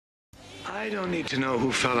I don't need to know who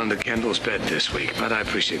fell under Kendall's bed this week, but I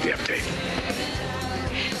appreciate the update.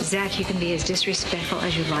 Zach, you can be as disrespectful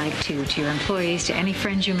as you like to your employees, to any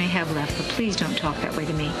friends you may have left, but please don't talk that way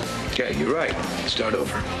to me. Okay, you're right. Start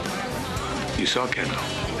over. You saw Kendall.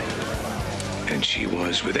 And she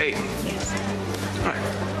was with Aiden. Yes. All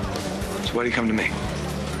right. So why do you come to me?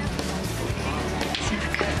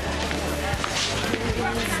 Zach.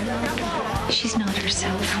 She's not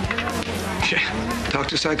herself. Yeah. Talk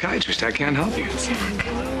to a psychiatrist. I can't help you.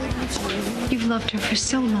 Zach, you've loved her for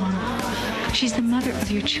so long. She's the mother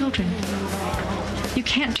of your children. You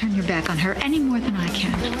can't turn your back on her any more than I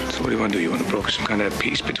can. So what do you want to do? You want to broker some kind of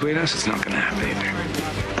peace between us? It's not going to happen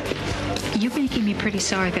either. You're making me pretty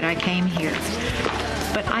sorry that I came here.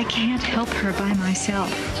 But I can't help her by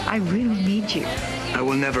myself. I really need you. I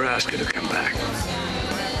will never ask her to come back.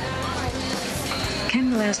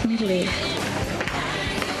 Kendall asked me to leave.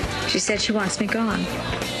 She said she wants me gone.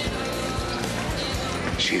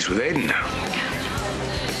 She's with Aiden now.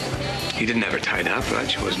 He didn't have her tied up, right?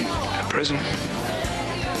 She wasn't in prison.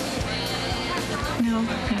 No,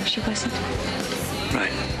 she wasn't.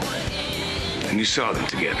 Right. And you saw them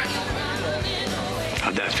together.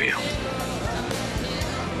 How'd that feel?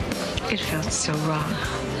 It felt so wrong.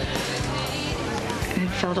 And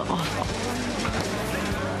it felt awful.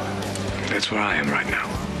 That's where I am right now.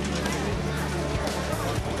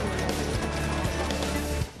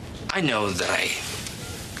 I know that I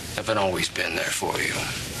haven't always been there for you.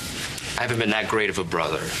 I haven't been that great of a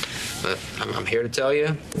brother, but I'm here to tell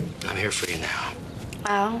you, I'm here for you now.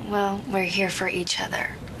 Oh, well, we're here for each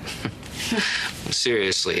other.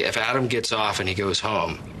 Seriously, if Adam gets off and he goes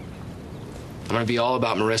home, I'm gonna be all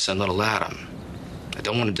about Marissa and little Adam. I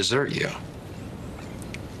don't want to desert you.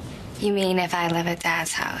 You mean if I live at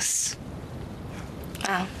Dad's house?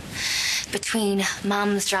 Oh, between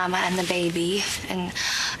Mom's drama and the baby, and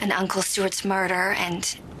Uncle Stuart's murder,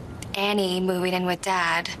 and Annie moving in with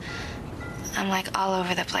Dad, I'm like all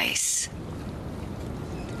over the place.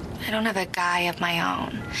 I don't have a guy of my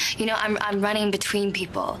own. You know, I'm running between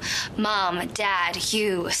people. Mom, Dad,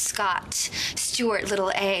 Hugh, Scott, Stuart,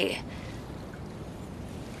 little A.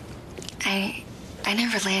 I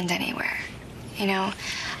never land anywhere, you know?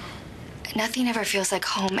 Nothing ever feels like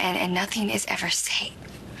home, and nothing is ever safe.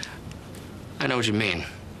 I know what you mean.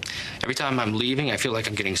 Every time I'm leaving, I feel like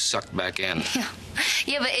I'm getting sucked back in.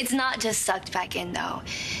 Yeah, but it's not just sucked back in, though.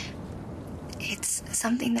 It's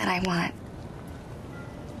something that I want.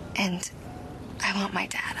 And I want my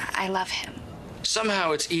dad. I love him.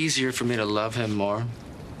 Somehow it's easier for me to love him more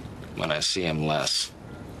when I see him less.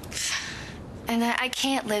 And I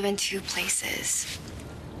can't live in two places.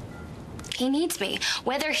 He needs me,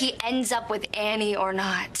 whether he ends up with Annie or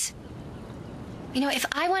not. You know, if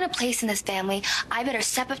I want a place in this family, I better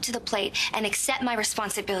step up to the plate and accept my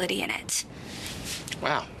responsibility in it.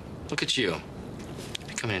 Wow, look at you.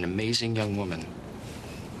 Becoming an amazing young woman.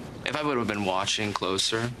 If I would have been watching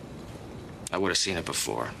closer, I would have seen it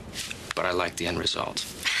before. But I like the end result.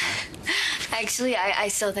 Actually, I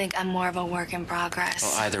still think I'm more of a work in progress.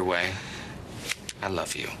 Well, either way, I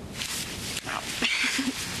love you.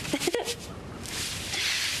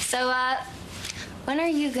 So, when are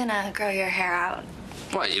you gonna grow your hair out?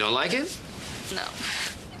 What, you don't like it? No.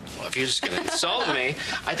 Well, if you're just gonna insult me,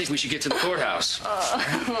 I think we should get to the courthouse.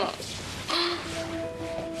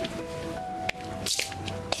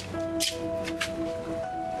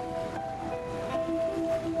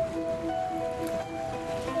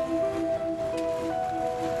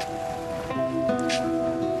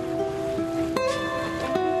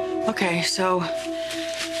 Okay, so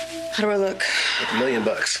how do I look? Like $1 million.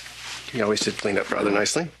 You always did clean up rather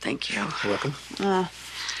nicely. Thank you. You're welcome.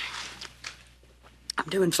 I'm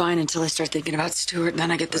doing fine until I start thinking about Stuart, and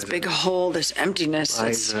then I get this big hole, this emptiness.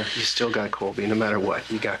 You still got Colby, no matter what.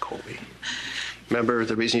 You got Colby. Remember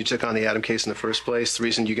the reason you took on the Adam case in the first place? The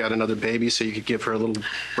reason you got another baby so you could give her a little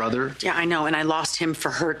brother? Yeah, I know, and I lost him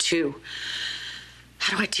for her, too.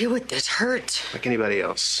 How do I deal with this hurt? Like anybody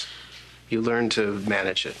else. You learn to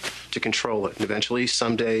manage it, to control it, and eventually,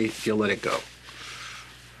 someday, you'll let it go.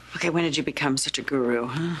 Okay, when did you become such a guru,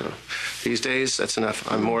 huh? Oh, these days, that's enough.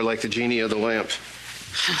 I'm more like the genie of the lamp.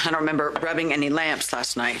 I don't remember rubbing any lamps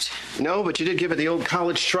last night. No, but you did give it the old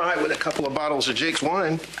college try with a couple of bottles of Jake's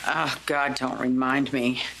wine. Oh, God, don't remind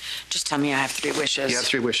me. Just tell me I have 3 wishes. You have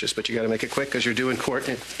 3 wishes, but you got to make it quick because you're due in court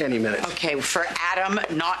any minute. Okay, for Adam,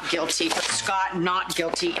 not guilty. For Scott, not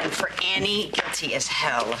guilty. And for Annie, guilty as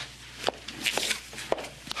hell.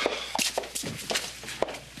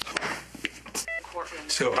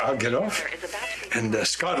 So I'll get off, and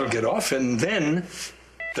Scott will get off, and then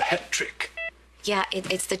the hat trick. Yeah,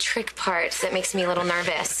 it's the trick part that makes me a little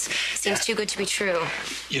nervous. Seems too good to be true.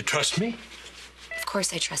 You trust me? Of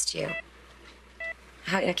course I trust you.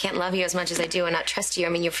 I can't love you as much as I do and not trust you. I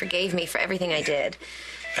mean, you forgave me for everything I did.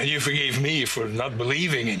 And you forgave me for not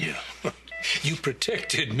believing in you. You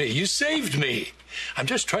protected me. You saved me. I'm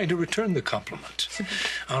just trying to return the compliment.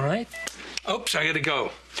 All right? Oops, I gotta go.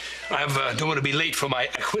 I don't want to be late for my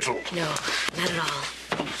acquittal. No, not at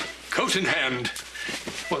all. Coat in hand.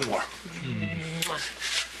 One more.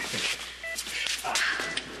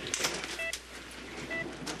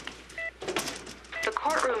 The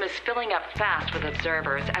courtroom is filling up fast with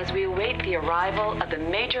observers as we await the arrival of the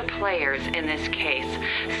major players in this case.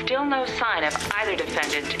 Still no sign of either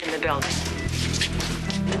defendant in the building.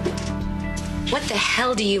 What the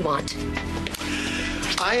hell do you want?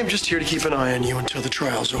 I am just here to keep an eye on you until the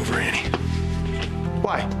trial's over, Annie.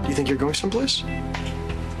 Why? Do you think you're going someplace?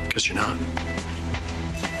 Because you're not.